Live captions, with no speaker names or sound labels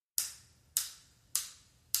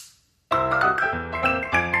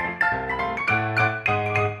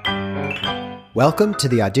Welcome to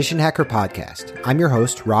the Audition Hacker Podcast. I'm your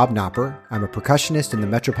host, Rob Knopper. I'm a percussionist in the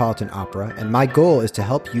Metropolitan Opera, and my goal is to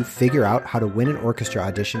help you figure out how to win an orchestra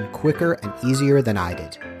audition quicker and easier than I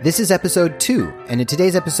did. This is episode 2, and in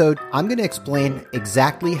today's episode, I'm going to explain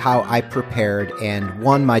exactly how I prepared and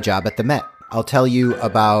won my job at the Met. I'll tell you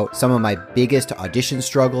about some of my biggest audition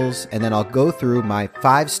struggles, and then I'll go through my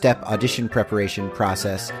 5-step audition preparation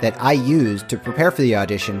process that I used to prepare for the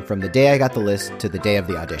audition from the day I got the list to the day of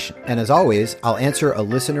the audition. And as always, I'll answer a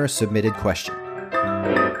listener-submitted question.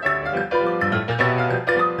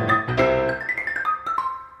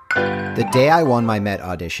 The day I won my Met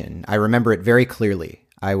audition, I remember it very clearly.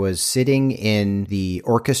 I was sitting in the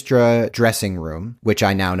orchestra dressing room, which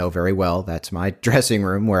I now know very well. That's my dressing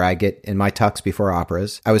room where I get in my tux before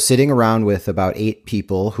operas. I was sitting around with about 8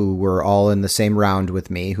 people who were all in the same round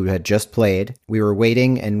with me, who had just played. We were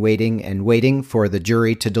waiting and waiting and waiting for the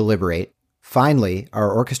jury to deliberate. Finally,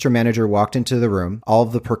 our orchestra manager walked into the room. All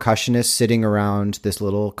of the percussionists sitting around this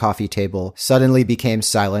little coffee table suddenly became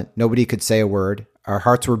silent. Nobody could say a word. Our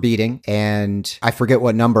hearts were beating, and I forget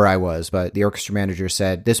what number I was, but the orchestra manager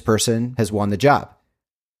said, "This person has won the job."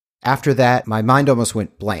 After that, my mind almost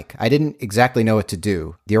went blank. I didn't exactly know what to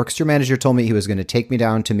do. The orchestra manager told me he was going to take me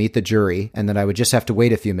down to meet the jury and that I would just have to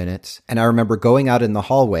wait a few minutes. And I remember going out in the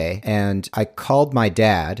hallway and I called my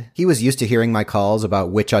dad. He was used to hearing my calls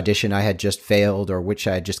about which audition I had just failed or which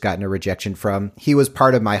I had just gotten a rejection from. He was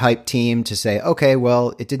part of my hype team to say, okay,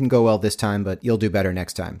 well, it didn't go well this time, but you'll do better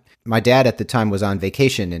next time. My dad at the time was on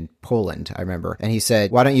vacation in Poland, I remember. And he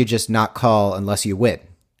said, why don't you just not call unless you win?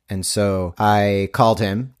 And so I called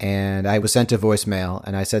him and I was sent a voicemail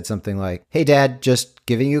and I said something like, "Hey Dad, just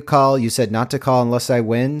giving you a call. You said not to call unless I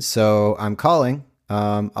win. So I'm calling.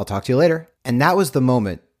 I'll talk to you later." And that was the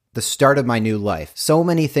moment, the start of my new life. So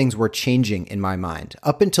many things were changing in my mind.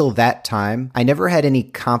 Up until that time, I never had any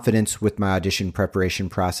confidence with my audition preparation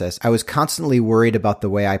process. I was constantly worried about the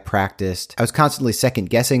way I practiced. I was constantly second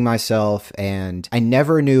guessing myself, and I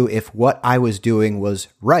never knew if what I was doing was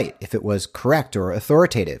right, if it was correct or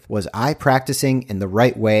authoritative. Was I practicing in the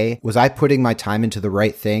right way? Was I putting my time into the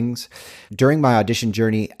right things? During my audition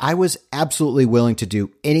journey, I was absolutely willing to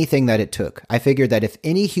do anything that it took. I figured that if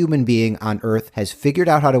any human being on earth has figured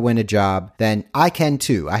out how to win a job, then I can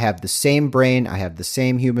too. I have the same brain. I have the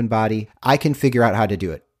same human body. I can figure out how to do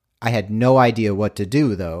it. I had no idea what to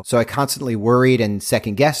do though, so I constantly worried and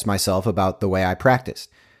second-guessed myself about the way I practiced.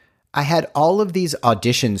 I had all of these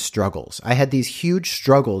audition struggles. I had these huge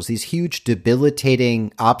struggles, these huge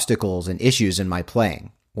debilitating obstacles and issues in my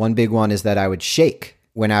playing. One big one is that I would shake.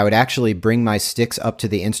 When I would actually bring my sticks up to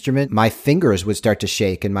the instrument, my fingers would start to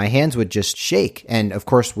shake and my hands would just shake. And of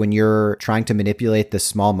course, when you're trying to manipulate the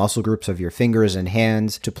small muscle groups of your fingers and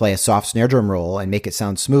hands to play a soft snare drum roll and make it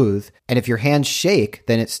sound smooth, and if your hands shake,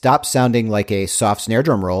 then it stops sounding like a soft snare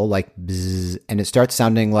drum roll, like bzzz, and it starts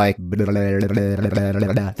sounding like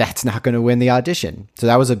that's not going to win the audition. So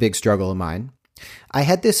that was a big struggle of mine. I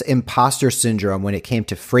had this imposter syndrome when it came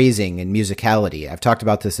to phrasing and musicality. I've talked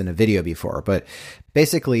about this in a video before, but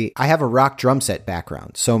basically, I have a rock drum set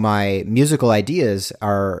background, so my musical ideas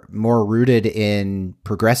are more rooted in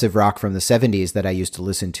progressive rock from the 70s that I used to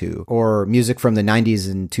listen to, or music from the 90s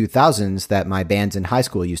and 2000s that my bands in high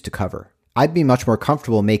school used to cover. I'd be much more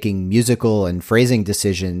comfortable making musical and phrasing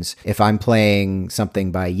decisions if I'm playing something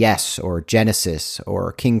by Yes or Genesis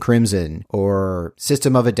or King Crimson or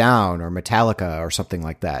System of a Down or Metallica or something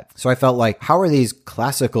like that. So I felt like, how are these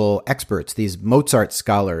classical experts, these Mozart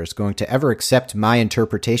scholars, going to ever accept my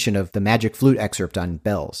interpretation of the Magic Flute excerpt on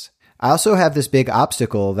bells? I also have this big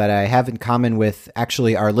obstacle that I have in common with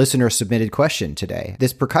actually our listener-submitted question today.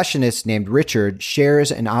 This percussionist named Richard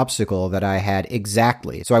shares an obstacle that I had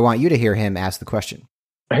exactly, so I want you to hear him ask the question.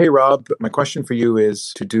 Hey, Rob, my question for you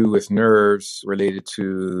is to do with nerves related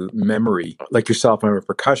to memory. Like yourself, I'm a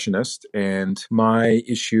percussionist, and my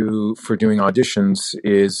issue for doing auditions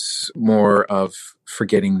is more of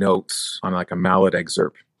forgetting notes on like a mallet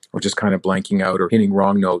excerpt, or just kind of blanking out or hitting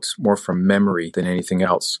wrong notes more from memory than anything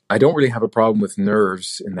else. I don't really have a problem with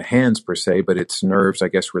nerves in the hands per se, but it's nerves, I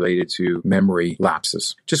guess, related to memory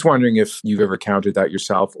lapses. Just wondering if you've ever countered that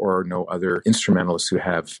yourself or know other instrumentalists who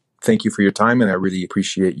have. Thank you for your time, and I really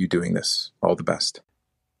appreciate you doing this. All the best.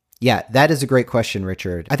 Yeah, that is a great question,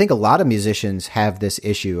 Richard. I think a lot of musicians have this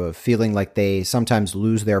issue of feeling like they sometimes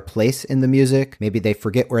lose their place in the music. Maybe they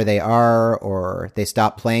forget where they are or they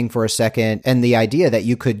stop playing for a second. And the idea that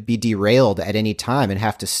you could be derailed at any time and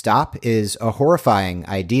have to stop is a horrifying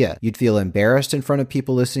idea. You'd feel embarrassed in front of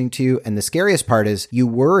people listening to you. And the scariest part is you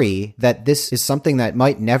worry that this is something that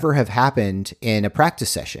might never have happened in a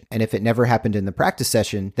practice session. And if it never happened in the practice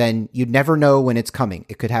session, then you'd never know when it's coming.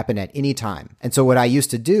 It could happen at any time. And so what I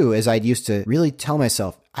used to do is I'd used to really tell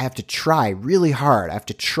myself, I have to try really hard. I have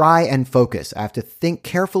to try and focus. I have to think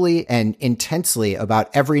carefully and intensely about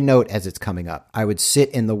every note as it's coming up. I would sit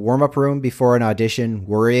in the warm-up room before an audition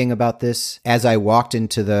worrying about this. As I walked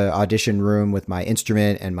into the audition room with my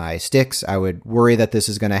instrument and my sticks, I would worry that this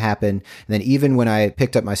is going to happen. And then even when I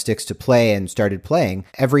picked up my sticks to play and started playing,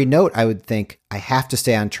 every note I would think, I have to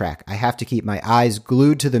stay on track. I have to keep my eyes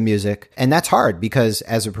glued to the music. And that's hard because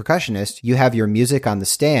as a percussionist, you have your music on the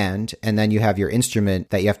stand and then you have your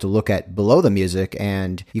instrument that you have to look at below the music.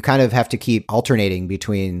 And you kind of have to keep alternating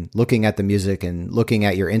between looking at the music and looking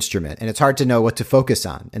at your instrument. And it's hard to know what to focus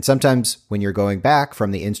on. And sometimes when you're going back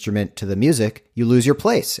from the instrument to the music, you lose your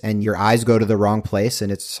place and your eyes go to the wrong place and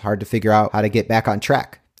it's hard to figure out how to get back on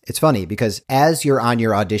track. It's funny because as you're on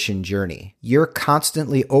your audition journey, you're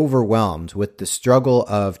constantly overwhelmed with the struggle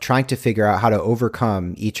of trying to figure out how to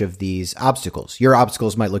overcome each of these obstacles. Your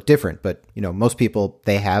obstacles might look different, but most people,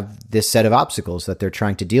 they have this set of obstacles that they're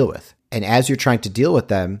trying to deal with. And as you're trying to deal with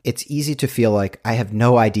them, it's easy to feel like I have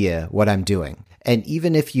no idea what I'm doing. And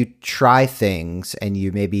even if you try things and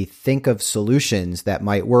you maybe think of solutions that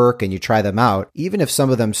might work and you try them out, even if some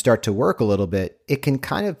of them start to work a little bit, it can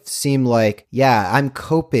kind of seem like, yeah, I'm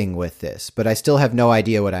coping with this, but I still have no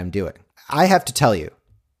idea what I'm doing. I have to tell you,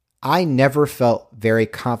 I never felt very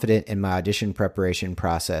confident in my audition preparation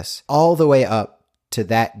process all the way up to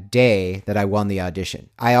that day that I won the audition.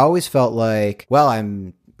 I always felt like, well,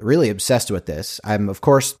 I'm really obsessed with this. I'm, of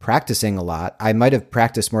course, practicing a lot. I might have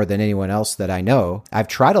practiced more than anyone else that I know. I've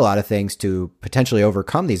tried a lot of things to potentially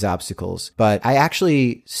overcome these obstacles, but I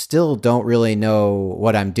actually still don't really know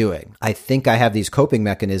what I'm doing. I think I have these coping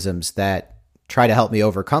mechanisms that try to help me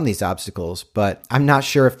overcome these obstacles, but I'm not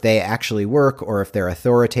sure if they actually work or if they're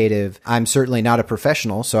authoritative. I'm certainly not a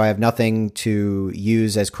professional, so I have nothing to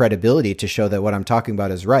use as credibility to show that what I'm talking about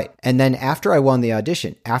is right. And then after I won the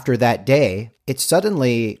audition, after that day, it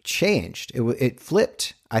suddenly changed. It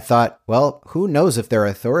flipped. I thought, well, who knows if they're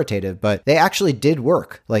authoritative, but they actually did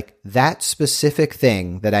work. Like that specific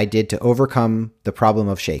thing that I did to overcome the problem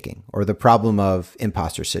of shaking or the problem of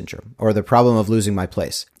imposter syndrome or the problem of losing my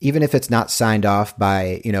place, even if it's not signed off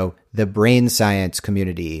by, the brain science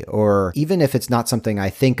community, or even if it's not something I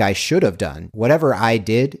think I should have done, whatever I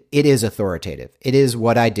did, it is authoritative. It is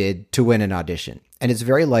what I did to win an audition. And it's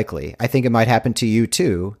very likely, I think it might happen to you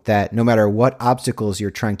too, that no matter what obstacles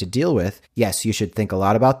you're trying to deal with, yes, you should think a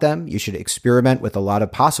lot about them. You should experiment with a lot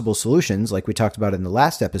of possible solutions like we talked about in the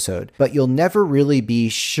last episode, but you'll never really be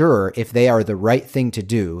sure if they are the right thing to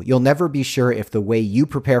do. You'll never be sure if the way you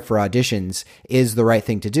prepare for auditions is the right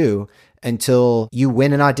thing to do until you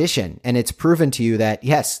win an audition and it's proven to you that,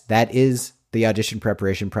 yes, that is the audition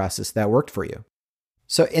preparation process that worked for you.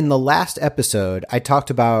 So in the last episode, I talked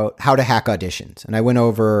about how to hack auditions, and I went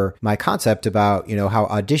over my concept about, how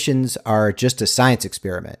auditions are just a science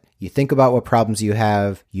experiment. You think about what problems you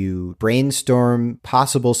have, you brainstorm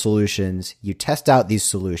possible solutions, you test out these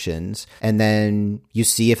solutions, and then you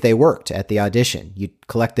see if they worked at the audition. You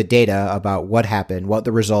collect the data about what happened, what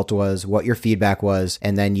the result was, what your feedback was,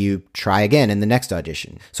 and then you try again in the next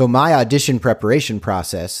audition. So my audition preparation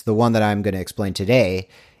process, the one that I'm going to explain today,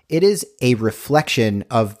 it is a reflection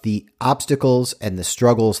of the obstacles and the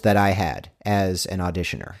struggles that I had as an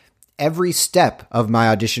auditioner. Every step of my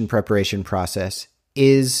audition preparation process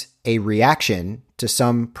is a reaction to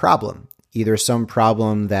some problem, either some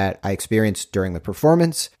problem that I experienced during the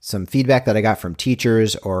performance, some feedback that I got from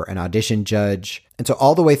teachers or an audition judge. And so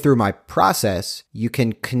all the way through my process, you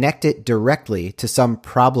can connect it directly to some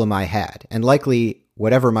problem I had. And likely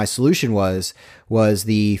whatever my solution was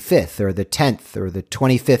the 5th or the 10th or the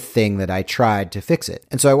 25th thing that I tried to fix it.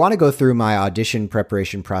 And so I want to go through my audition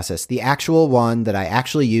preparation process, the actual one that I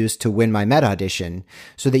actually used to win my Met audition,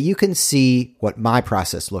 so that you can see what my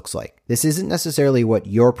process looks like. This isn't necessarily what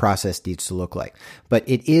your process needs to look like, but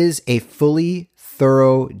it is a fully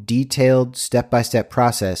thorough, detailed, step-by-step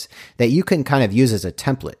process that you can kind of use as a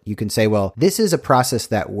template. You can say, well, this is a process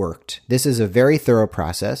that worked. This is a very thorough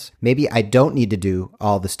process. Maybe I don't need to do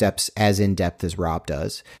all the steps as in-depth as Rob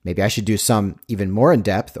does. Maybe I should do some even more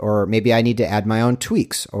in-depth, or maybe I need to add my own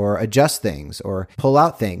tweaks or adjust things or pull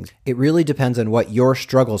out things. It really depends on what your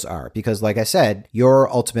struggles are, because like I said, your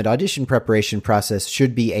ultimate audition preparation process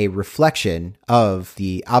should be a reflection of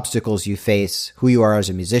the obstacles you face, who you are as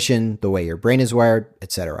a musician, the way your brain is wired,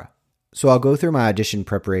 etc. So I'll go through my audition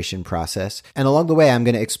preparation process, and along the way, I'm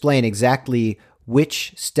going to explain exactly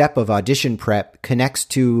which step of audition prep connects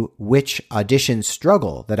to which audition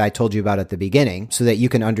struggle that I told you about at the beginning, so that you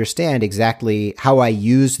can understand exactly how I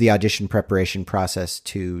use the audition preparation process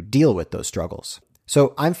to deal with those struggles.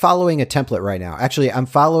 So I'm following a template right now. Actually, I'm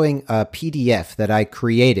following a PDF that I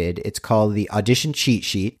created. It's called the Audition Cheat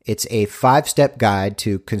Sheet. It's a 5-step guide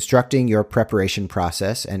to constructing your preparation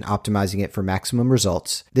process and optimizing it for maximum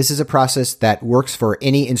results. This is a process that works for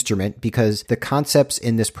any instrument because the concepts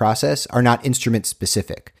in this process are not instrument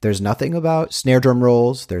specific. There's nothing about snare drum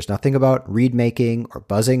rolls. There's nothing about reed making or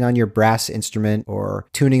buzzing on your brass instrument or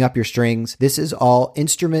tuning up your strings. This is all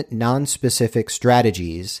instrument non-specific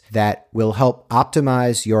strategies that will help optimize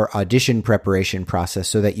your audition preparation process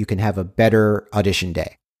so that you can have a better audition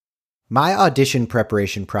day. My audition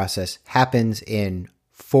preparation process happens in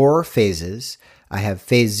 4 phases. I have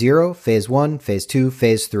phase 0, phase 1, phase 2,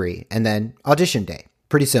 phase 3, and then audition day.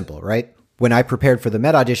 Pretty simple, right? When I prepared for the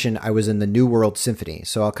Met audition, I was in the New World Symphony.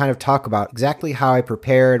 So I'll kind of talk about exactly how I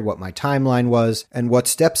prepared, what my timeline was, and what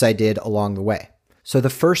steps I did along the way. So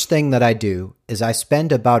the first thing that I do is I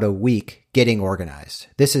spend about a week getting organized.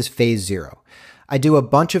 This is phase 0. I do a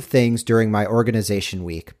bunch of things during my organization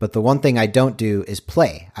week, but the one thing I don't do is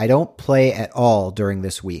play. I don't play at all during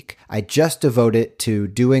this week. I just devote it to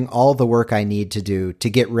doing all the work I need to do to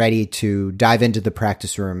get ready to dive into the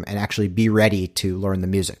practice room and actually be ready to learn the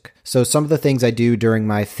music. So some of the things I do during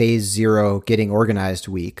my phase 0 getting organized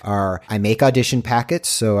week are I make audition packets.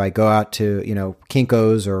 So I go out to,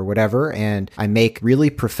 Kinko's or whatever, and I make really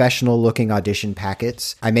professional looking audition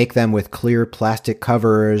packets. I make them with clear plastic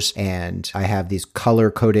covers, and I have these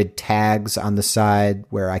color coded tags on the side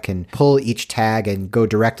where I can pull each tag and go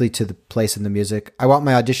directly to the place in the music. I want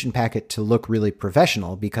my audition packet to look really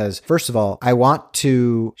professional because, first of all, I want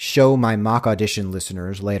to show my mock audition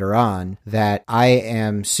listeners later on that I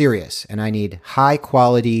am serious and I need high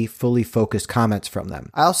quality, fully focused comments from them.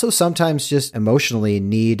 I also sometimes just emotionally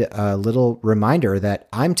need a little reminder that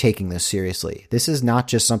I'm taking this seriously. This is not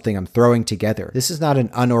just something I'm throwing together. This is not an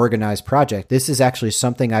unorganized project. This is actually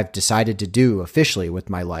something I've decided to do officially with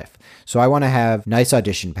my life. So I want to have nice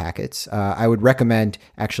audition packets. I would recommend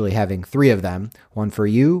actually having 3 of them, one for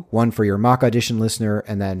you, one for your mock audition listener,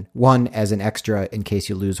 and then one as an extra in case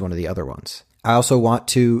you lose one of the other ones. I also want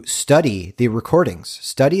to study the recordings.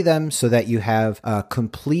 Study them so that you have a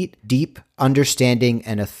complete, deep understanding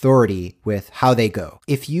and authority with how they go.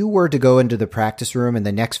 If you were to go into the practice room in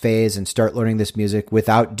the next phase and start learning this music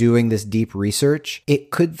without doing this deep research,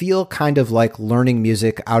 it could feel kind of like learning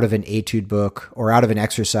music out of an etude book or out of an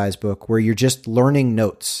exercise book where you're just learning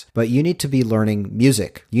notes. But you need to be learning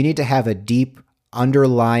music. You need to have a deep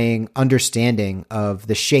underlying understanding of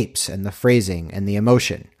the shapes and the phrasing and the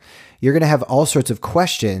emotion. You're going to have all sorts of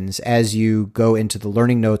questions as you go into the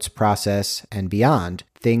learning notes process and beyond.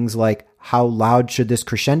 Things like, how loud should this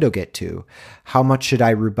crescendo get to? How much should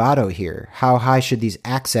I rubato here? How high should these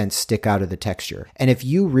accents stick out of the texture? And if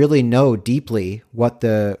you really know deeply what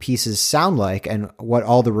the pieces sound like and what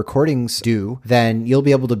all the recordings do, then you'll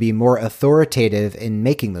be able to be more authoritative in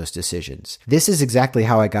making those decisions. This is exactly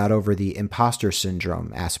how I got over the imposter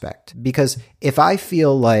syndrome aspect. Because if I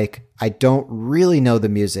feel like I don't really know the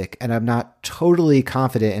music and I'm not totally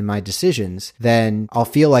confident in my decisions, then I'll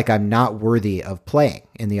feel like I'm not worthy of playing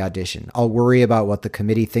in the audition. I'll worry about what the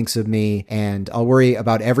committee thinks of me, and I'll worry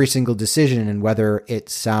about every single decision and whether it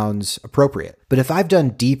sounds appropriate. But if I've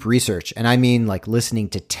done deep research, and I mean like listening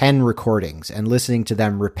to 10 recordings and listening to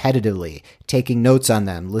them repetitively, taking notes on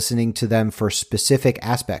them, listening to them for specific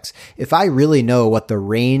aspects, if I really know what the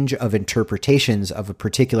range of interpretations of a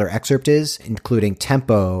particular excerpt is, including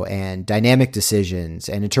tempo and dynamic decisions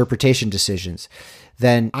and interpretation decisions,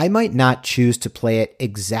 then I might not choose to play it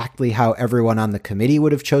exactly how everyone on the committee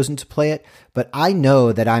would have chosen to play it, but I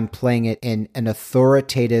know that I'm playing it in an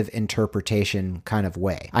authoritative interpretation kind of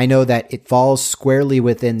way. I know that it falls squarely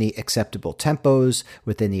within the acceptable tempos,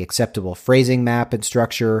 within the acceptable phrasing map and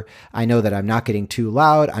structure. I know that I'm not getting too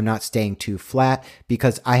loud, I'm not staying too flat,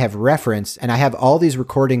 because I have referenced and I have all these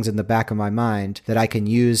recordings in the back of my mind that I can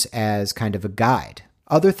use as kind of a guide.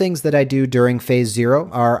 Other things that I do during phase 0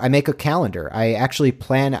 are I make a calendar. I actually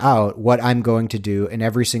plan out what I'm going to do in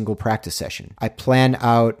every single practice session. I plan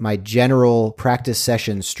out my general practice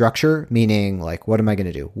session structure, meaning like, what am I going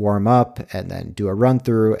to do? Warm up and then do a run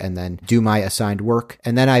through and then do my assigned work.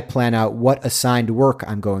 And then I plan out what assigned work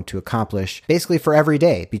I'm going to accomplish basically for every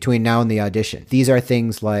day between now and the audition. These are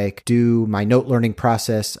things like do my note learning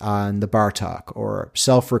process on the Bartok or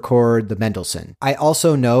self-record the Mendelssohn. I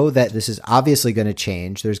also know that this is obviously going to change.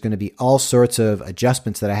 There's going to be all sorts of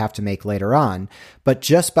adjustments that I have to make later on, but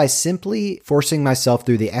just by simply forcing myself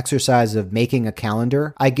through the exercise of making a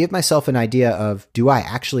calendar, I give myself an idea of, do I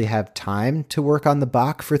actually have time to work on the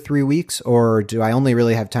Bach for 3 weeks, or do I only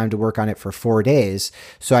really have time to work on it for 4 days?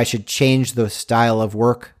 So I should change the style of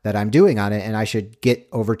work that I'm doing on it, and I should get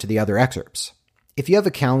over to the other excerpts. If you have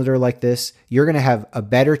a calendar like this, you're going to have a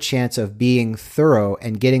better chance of being thorough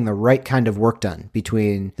and getting the right kind of work done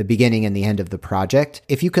between the beginning and the end of the project.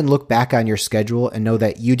 If you can look back on your schedule and know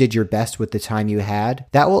that you did your best with the time you had,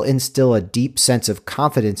 that will instill a deep sense of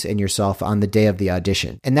confidence in yourself on the day of the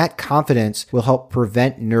audition. And that confidence will help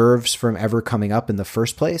prevent nerves from ever coming up in the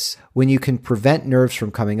first place. When you can prevent nerves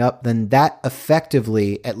from coming up, then that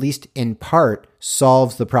effectively, at least in part,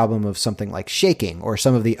 solves the problem of something like shaking or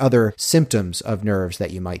some of the other symptoms of nerves that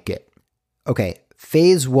you might get. Okay,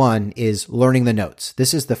 phase 1 is learning the notes.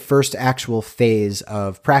 This is the first actual phase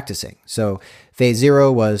of practicing. So phase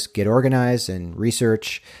 0 was get organized and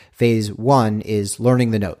research. Phase 1 is learning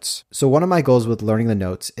the notes. So one of my goals with learning the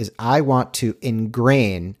notes is I want to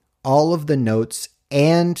ingrain all of the notes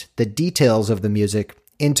and the details of the music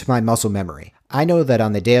into my muscle memory. I know that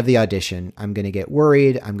on the day of the audition, I'm going to get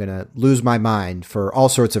worried. I'm going to lose my mind for all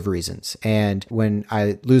sorts of reasons. And when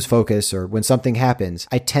I lose focus or when something happens,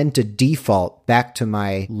 I tend to default back to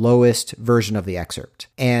my lowest version of the excerpt.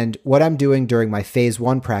 And what I'm doing during my phase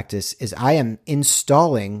 1 practice is I am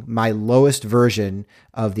installing my lowest version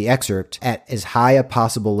of the excerpt at as high a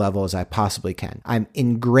possible level as I possibly can. I'm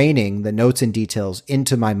ingraining the notes and details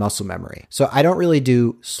into my muscle memory. So I don't really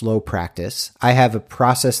do slow practice. I have a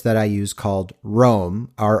process that I use called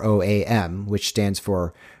ROAM, R-O-A-M, which stands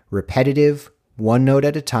for repetitive, one note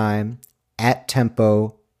at a time, at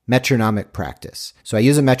tempo, metronomic practice. So I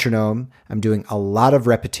use a metronome. I'm doing a lot of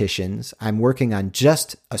repetitions. I'm working on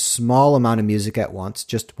just a small amount of music at once,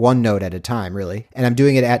 just one note at a time, really. And I'm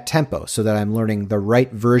doing it at tempo so that I'm learning the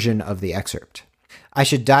right version of the excerpt. I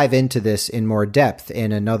should dive into this in more depth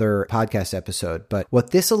in another podcast episode, but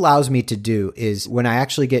what this allows me to do is when I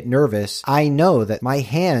actually get nervous, I know that my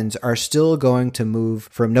hands are still going to move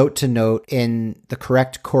from note to note in the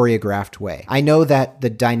correct choreographed way. I know that the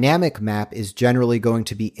dynamic map is generally going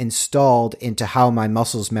to be installed into how my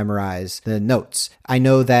muscles memorize the notes. I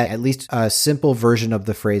know that at least a simple version of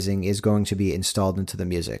the phrasing is going to be installed into the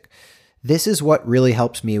music. This is what really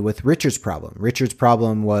helps me with Richard's problem. Richard's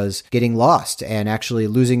problem was getting lost and actually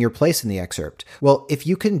losing your place in the excerpt. Well, if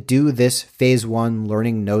you can do this phase 1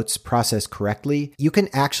 learning notes process correctly, you can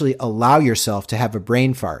actually allow yourself to have a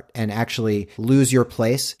brain fart and actually lose your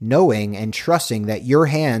place, knowing and trusting that your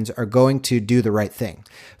hands are going to do the right thing.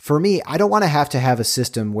 For me, I don't want to have a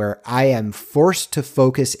system where I am forced to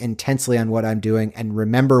focus intensely on what I'm doing and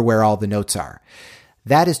remember where all the notes are.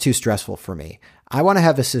 That is too stressful for me. I want to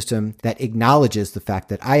have a system that acknowledges the fact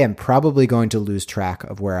that I am probably going to lose track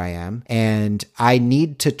of where I am, and I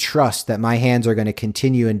need to trust that my hands are going to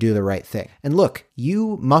continue and do the right thing. And look,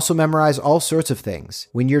 you muscle memorize all sorts of things.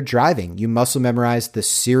 When you're driving, you muscle memorize the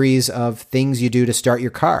series of things you do to start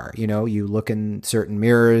your car. You know, you look in certain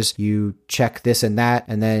mirrors, you check this and that,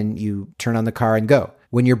 and then you turn on the car and go.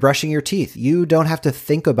 When you're brushing your teeth, you don't have to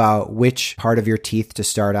think about which part of your teeth to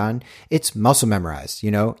start on. It's muscle memorized,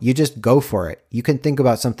 you just go for it. You can think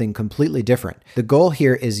about something completely different. The goal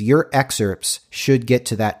here is your excerpts should get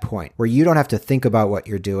to that point where you don't have to think about what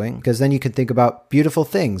you're doing, because then you can think about beautiful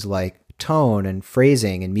things like tone and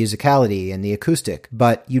phrasing and musicality and the acoustic,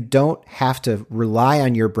 but you don't have to rely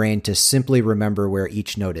on your brain to simply remember where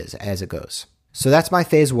each note is as it goes. So that's my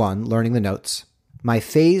phase 1, learning the notes. My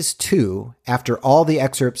phase 2, after all the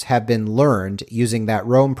excerpts have been learned using that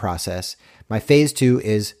ROAM process, my phase 2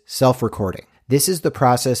 is self-recording. This is the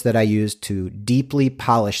process that I use to deeply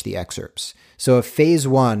polish the excerpts. So if phase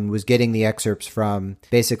 1 was getting the excerpts from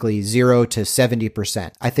basically 0 to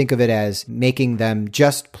 70%, I think of it as making them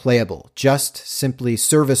just playable, just simply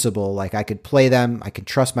serviceable, like I could play them, I can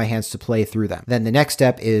trust my hands to play through them. Then the next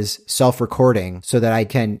step is self-recording so that I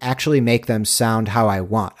can actually make them sound how I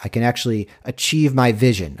want. I can actually achieve my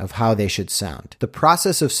vision of how they should sound. The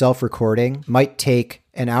process of self-recording might take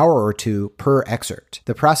an hour or two per excerpt.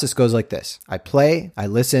 The process goes like this. I play, I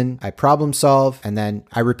listen, I problem solve, and then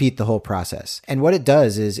I repeat the whole process. And what it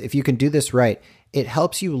does is, if you can do this right, it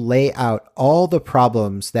helps you lay out all the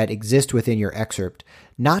problems that exist within your excerpt,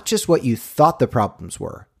 not just what you thought the problems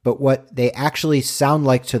were, but what they actually sound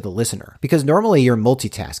like to the listener. Because normally you're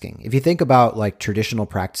multitasking. If you think about like traditional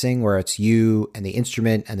practicing where it's you and the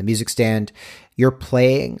instrument and the music stand, you're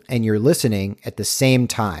playing and you're listening at the same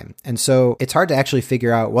time. And so it's hard to actually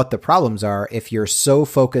figure out what the problems are if you're so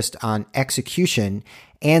focused on execution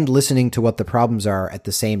and listening to what the problems are at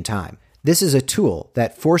the same time. This is a tool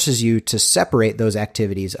that forces you to separate those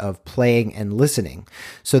activities of playing and listening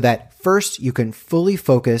so that first you can fully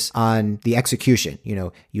focus on the execution.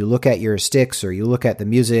 You look at your sticks or you look at the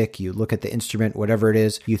music, you look at the instrument, whatever it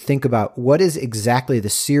is, you think about what is exactly the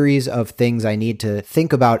series of things I need to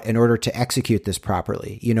think about in order to execute this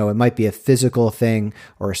properly. It might be a physical thing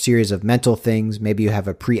or a series of mental things. Maybe you have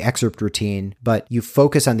a pre-excerpt routine, but you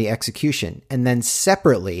focus on the execution. And then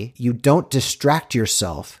separately, you don't distract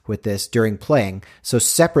yourself with this during playing. So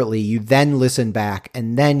separately, you then listen back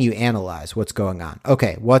and then you analyze what's going on.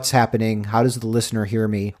 Okay, what's happening? How does the listener hear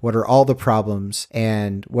me? What are all the problems?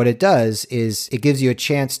 And what it does is it gives you a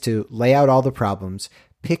chance to lay out all the problems,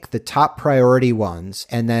 pick the top priority ones,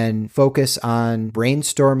 and then focus on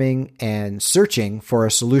brainstorming and searching for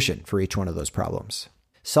a solution for each one of those problems.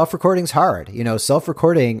 Self-recording's hard.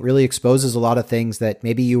 Self-recording really exposes a lot of things that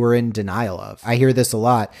maybe you were in denial of. I hear this a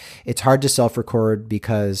lot. It's hard to self-record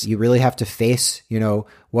because you really have to face,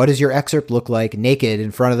 what does your excerpt look like naked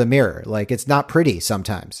in front of the mirror? Like, it's not pretty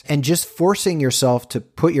sometimes. And just forcing yourself to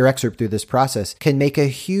put your excerpt through this process can make a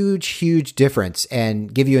huge, huge difference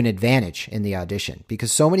and give you an advantage in the audition,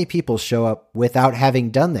 because so many people show up without having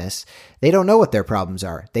done this. They don't know what their problems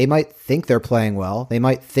are. They might think they're playing well. They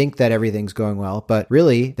might think that everything's going well, but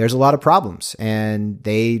really there's a lot of problems and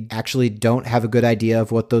they actually don't have a good idea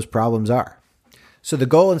of what those problems are. So the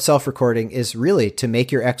goal in self-recording is really to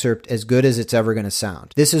make your excerpt as good as it's ever going to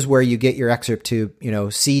sound. This is where you get your excerpt to,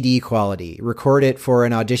 CD quality, record it for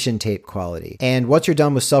an audition tape quality. And once you're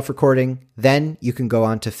done with self-recording, then you can go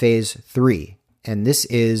on to phase 3. And this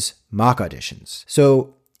is mock auditions.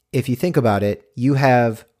 So if you think about it, you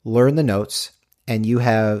have learned the notes and you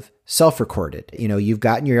have self-recorded. You've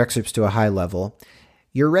gotten your excerpts to a high level.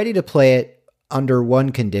 You're ready to play it under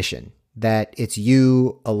one condition, that it's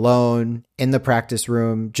you alone in the practice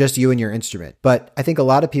room, just you and your instrument. But I think a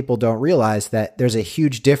lot of people don't realize that there's a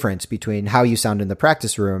huge difference between how you sound in the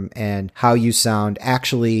practice room and how you sound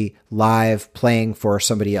actually live playing for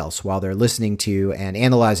somebody else while they're listening to you and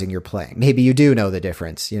analyzing your playing. Maybe you do know the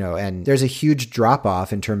difference, and there's a huge drop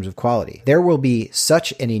off in terms of quality. There will be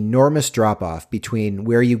such an enormous drop off between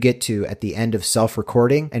where you get to at the end of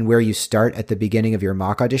self-recording and where you start at the beginning of your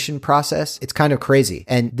mock audition process. It's kind of crazy.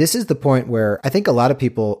 And this is the point where I think a lot of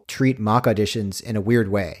people treat mock auditions in a weird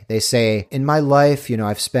way. They say, in my life,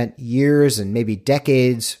 I've spent years and maybe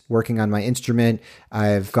decades working on my instrument.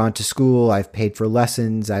 I've gone to school. I've paid for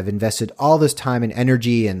lessons. I've invested all this time and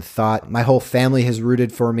energy and thought. My whole family has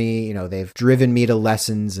rooted for me. They've driven me to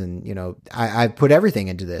lessons and, I've put everything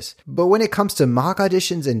into this. But when it comes to mock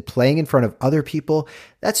auditions and playing in front of other people,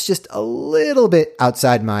 that's just a little bit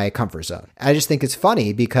outside my comfort zone. I just think it's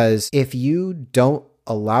funny because if you don't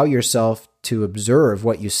allow yourself to observe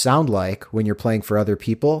what you sound like when you're playing for other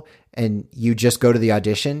people and you just go to the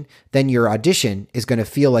audition, then your audition is going to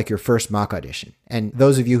feel like your first mock audition. And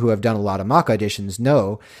those of you who have done a lot of mock auditions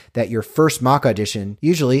know that your first mock audition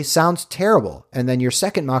usually sounds terrible. And then your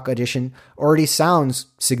second mock audition already sounds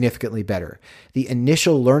significantly better. The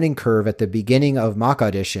initial learning curve at the beginning of mock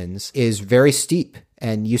auditions is very steep,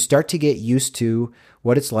 and you start to get used to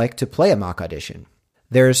what it's like to play a mock audition.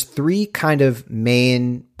 There's 3 kind of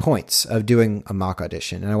main points of doing a mock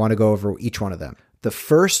audition, and I want to go over each one of them. The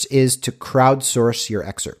first is to crowdsource your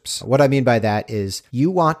excerpts. What I mean by that is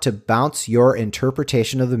you want to bounce your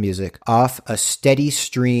interpretation of the music off a steady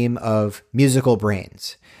stream of musical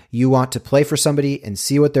brains. You want to play for somebody and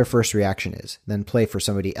see what their first reaction is, then play for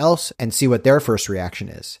somebody else and see what their first reaction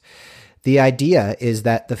is. The idea is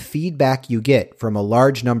that the feedback you get from a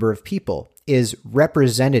large number of people is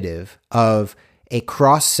representative of a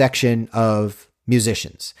cross-section of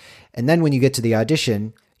musicians. And then when you get to the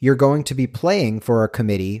audition, you're going to be playing for a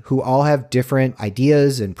committee who all have different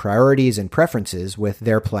ideas and priorities and preferences with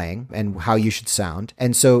their playing and how you should sound.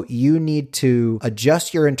 And so you need to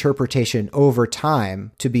adjust your interpretation over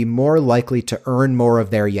time to be more likely to earn more of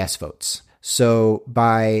their yes votes. So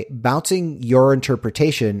by bouncing your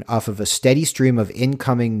interpretation off of a steady stream of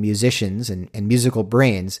incoming musicians and musical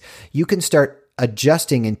brains, you can start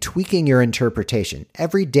adjusting and tweaking your interpretation.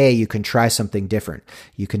 Every day you can try something different.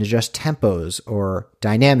 You can adjust tempos or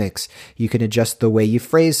dynamics. You can adjust the way you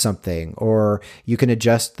phrase something, or you can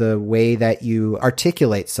adjust the way that you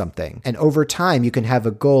articulate something. And over time, you can have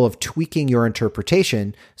a goal of tweaking your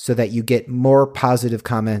interpretation so that you get more positive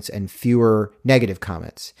comments and fewer negative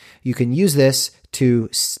comments. You can use this to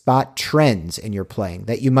spot trends in your playing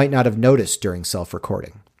that you might not have noticed during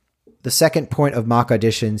self-recording. The second point of mock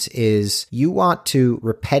auditions is you want to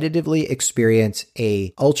repetitively experience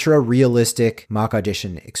a ultra-realistic mock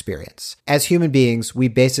audition experience. As human beings, we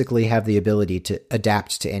basically have the ability to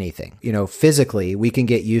adapt to anything. Physically, we can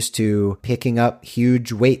get used to picking up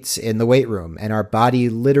huge weights in the weight room, and our body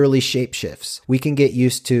literally shapeshifts. We can get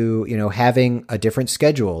used to, having a different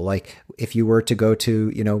schedule. Like if you were to go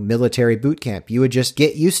to, military boot camp, you would just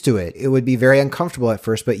get used to it. It would be very uncomfortable at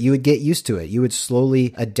first, but you would get used to it. You would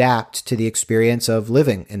slowly adapt to the experience of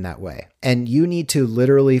living in that way. And you need to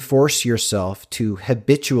literally force yourself to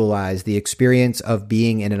habitualize the experience of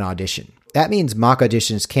being in an audition. That means mock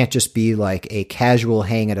auditions can't just be like a casual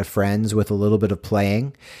hang at a friend's with a little bit of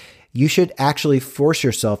playing. You should actually force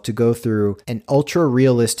yourself to go through an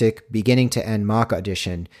ultra-realistic beginning to end mock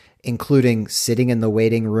audition, including sitting in the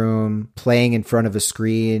waiting room, playing in front of a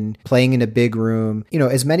screen, playing in a big room,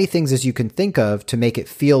 as many things as you can think of to make it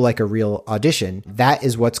feel like a real audition. That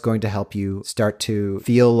is what's going to help you start to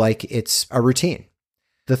feel like it's a routine.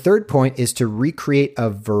 The third point is to recreate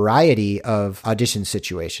a variety of audition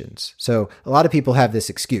situations. So a lot of people have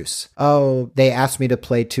this excuse. Oh, they asked me to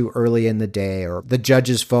play too early in the day, or the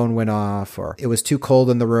judge's phone went off, or it was too cold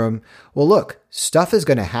in the room. Well, look, stuff is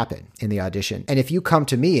going to happen in the audition. And if you come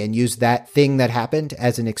to me and use that thing that happened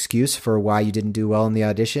as an excuse for why you didn't do well in the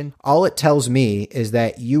audition, all it tells me is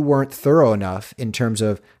that you weren't thorough enough in terms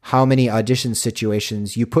of how many audition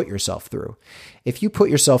situations you put yourself through. If you put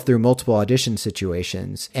yourself through multiple audition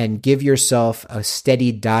situations and give yourself a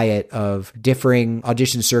steady diet of differing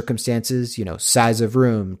audition circumstances, size of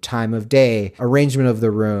room, time of day, arrangement of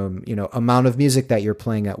the room, amount of music that you're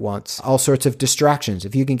playing at once, all sorts of distractions.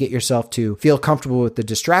 If you can get yourself to feel comfortable with the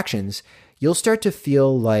distractions, you'll start to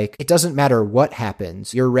feel like it doesn't matter what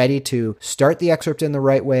happens. You're ready to start the excerpt in the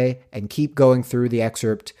right way and keep going through the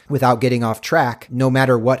excerpt without getting off track, no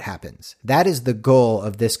matter what happens. That is the goal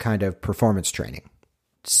of this kind of performance training.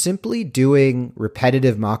 Simply doing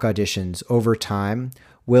repetitive mock auditions over time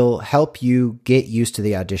will help you get used to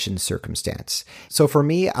the audition circumstance. So for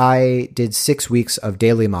me, I did 6 weeks of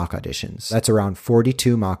daily mock auditions. That's around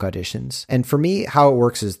 42 mock auditions. And for me, how it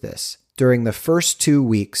works is this. During the first 2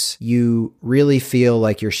 weeks, you really feel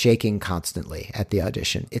like you're shaking constantly at the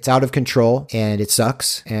audition. It's out of control and it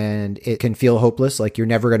sucks and it can feel hopeless, like you're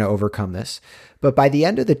never going to overcome this. But by the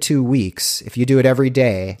end of the 2 weeks, if you do it every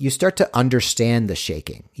day, you start to understand the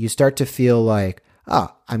shaking. You start to feel like,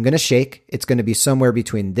 I'm going to shake. It's going to be somewhere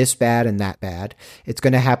between this bad and that bad. It's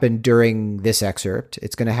going to happen during this excerpt.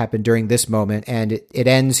 It's going to happen during this moment, and it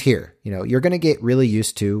ends here. You're going to get really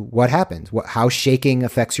used to what happens, how shaking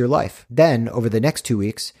affects your life. Then over the next 2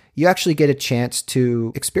 weeks, you actually get a chance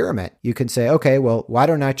to experiment. You can say, okay, well, why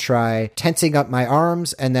don't I try tensing up my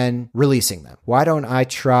arms and then releasing them? Why don't I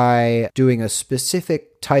try doing a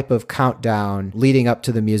specific type of countdown leading up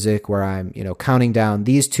to the music where I'm, counting down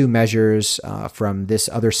these 2 measures from this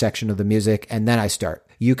other section of the music, and then I start.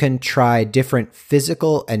 You can try different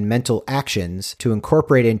physical and mental actions to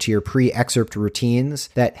incorporate into your pre-excerpt routines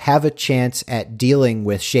that have a chance at dealing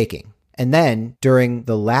with shaking. And then during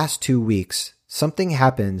the last 2 weeks, something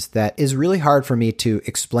happens that is really hard for me to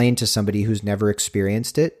explain to somebody who's never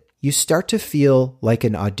experienced it. You start to feel like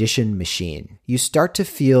an audition machine. You start to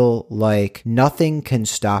feel like nothing can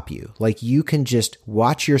stop you, like you can just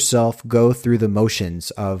watch yourself go through the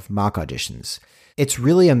motions of mock auditions. It's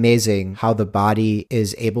really amazing how the body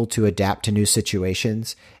is able to adapt to new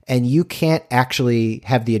situations, and you can't actually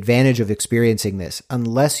have the advantage of experiencing this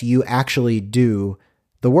unless you actually do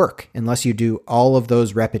the work, unless you do all of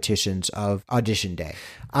those repetitions of audition day.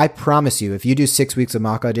 I promise you, if you do 6 weeks of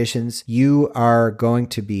mock auditions, you are going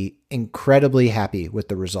to be incredibly happy with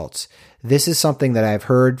the results. This is something that I've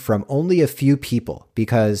heard from only a few people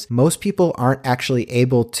because most people aren't actually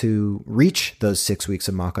able to reach those 6 weeks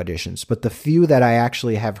of mock auditions. But the few that I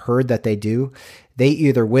actually have heard that they do, they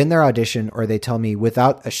either win their audition or they tell me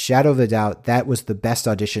without a shadow of a doubt that was the best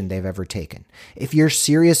audition they've ever taken. If you're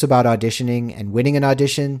serious about auditioning and winning an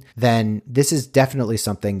audition, then this is definitely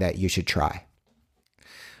something that you should try.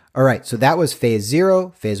 All right, so that was phase 0,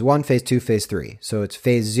 phase 1, phase 2, phase 3. So it's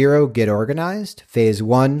phase 0, get organized. Phase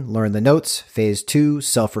 1, learn the notes. Phase 2,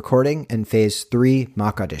 self-recording. And phase 3,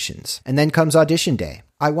 mock auditions. And then comes audition day.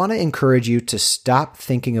 I want to encourage you to stop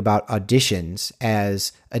thinking about auditions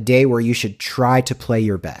as a day where you should try to play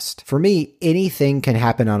your best. For me, anything can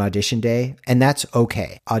happen on audition day, and that's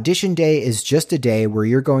okay. Audition day is just a day where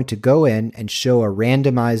you're going to go in and show a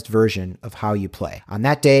randomized version of how you play. On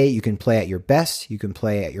that day, you can play at your best, you can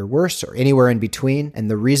play at your worst, or anywhere in between, and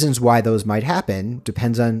the reasons why those might happen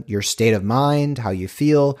depends on your state of mind, how you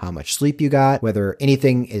feel, how much sleep you got, whether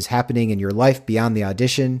anything is happening in your life beyond the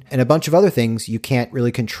audition, and a bunch of other things you can't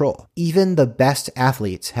really control. Even the best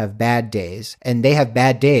athletes have bad days, and they have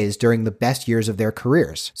bad days during the best years of their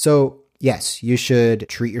careers. So yes, you should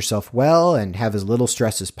treat yourself well and have as little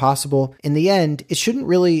stress as possible. In the end, it shouldn't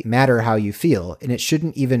really matter how you feel, and it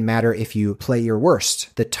shouldn't even matter if you play your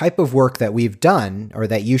worst. The type of work that we've done, or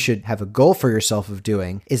that you should have a goal for yourself of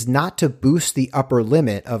doing, is not to boost the upper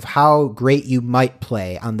limit of how great you might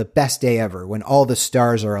play on the best day ever when all the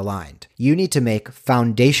stars are aligned. You need to make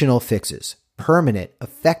foundational fixes. Permanent,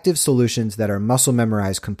 effective solutions that are muscle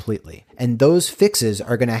memorized completely. And those fixes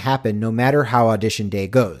are going to happen no matter how audition day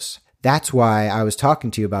goes. That's why I was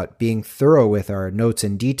talking to you about being thorough with our notes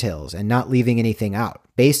and details and not leaving anything out.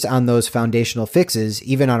 Based on those foundational fixes,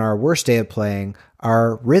 even on our worst day of playing,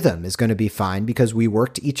 our rhythm is going to be fine because we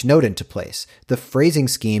worked each note into place. The phrasing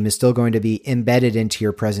scheme is still going to be embedded into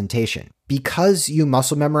your presentation. Because you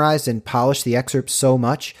muscle memorized and polished the excerpts so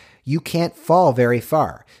much, you can't fall very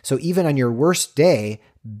far. So even on your worst day,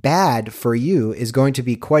 bad for you is going to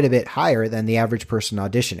be quite a bit higher than the average person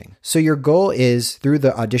auditioning. So your goal is, through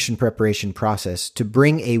the audition preparation process, to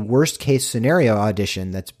bring a worst case scenario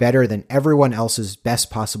audition that's better than everyone else's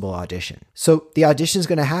best possible audition. So the audition is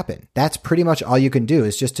going to happen. That's pretty much all you can do,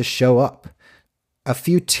 is just to show up. A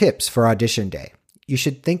few tips for audition day. You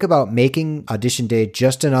should think about making audition day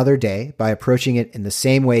just another day by approaching it in the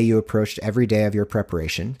same way you approached every day of your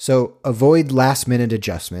preparation. So avoid last minute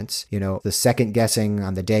adjustments, the second guessing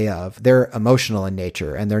on the day of. They're emotional in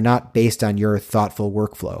nature and they're not based on your thoughtful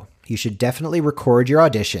workflow. You should definitely record your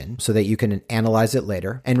audition so that you can analyze it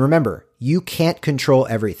later. And remember, you can't control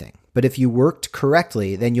everything. But if you worked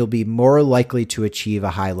correctly, then you'll be more likely to achieve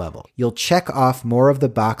a high level. You'll check off more of the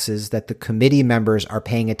boxes that the committee members are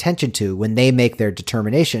paying attention to when they make their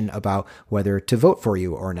determination about whether to vote for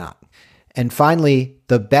you or not. And finally,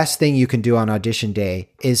 the best thing you can do on audition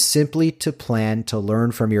day is simply to plan to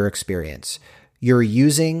learn from your experience. You're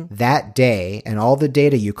using that day and all the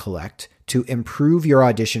data you collect to improve your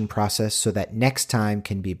audition process so that next time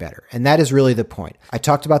can be better. And that is really the point. I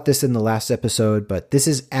talked about this in the last episode, but this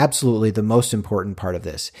is absolutely the most important part of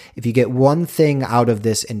this. If you get one thing out of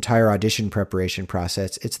this entire audition preparation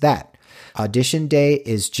process, it's that. Audition day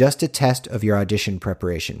is just a test of your audition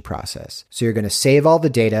preparation process. So you're going to save all the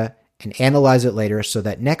data and analyze it later so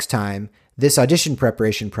that next time, this audition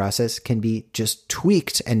preparation process can be just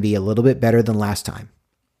tweaked and be a little bit better than last time.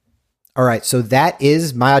 All right, so that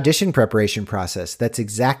is my audition preparation process. That's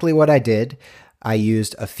exactly what I did. I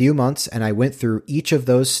used a few months and I went through each of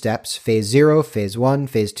those steps, phase 0, phase 1,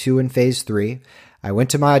 phase 2, and phase 3. I went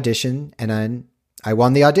to my audition and then I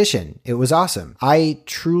won the audition. It was awesome. I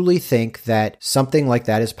truly think that something like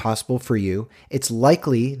that is possible for you. It's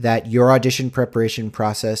likely that your audition preparation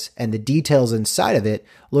process and the details inside of it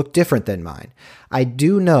look different than mine. I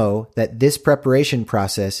do know that this preparation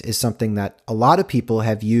process is something that a lot of people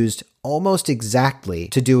have used almost exactly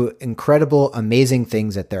to do incredible, amazing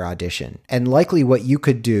things at their audition. And likely what you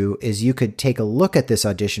could do is you could take a look at this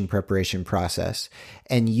audition preparation process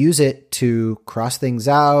and use it to cross things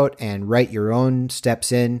out and write your own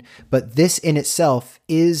steps in. But this in itself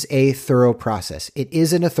is a thorough process. It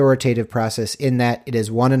is an authoritative process in that it has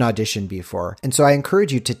won an audition before. And so I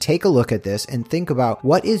encourage you to take a look at this and think about,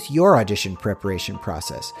 what is your audition preparation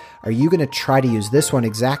process? Are you going to try to use this one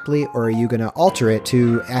exactly, or are you going to alter it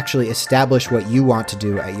to actually establish what you want to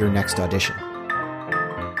do at your next audition?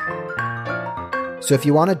 So if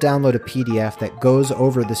you want to download a PDF that goes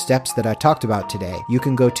over the steps that I talked about today, you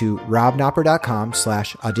can go to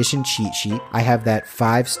robnopper.com/audition cheat sheet. I have that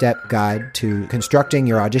 5-step guide to constructing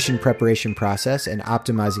your audition preparation process and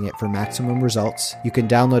optimizing it for maximum results. You can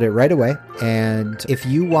download it right away. And if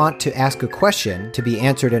you want to ask a question to be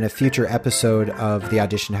answered in a future episode of the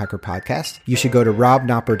Audition Hacker podcast, you should go to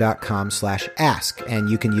robnopper.com/ask,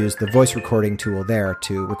 and you can use the voice recording tool there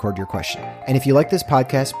to record your question. And if you like this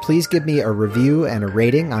podcast, please give me a review and a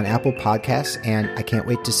rating on Apple Podcasts, and I can't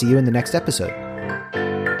wait to see you in the next episode.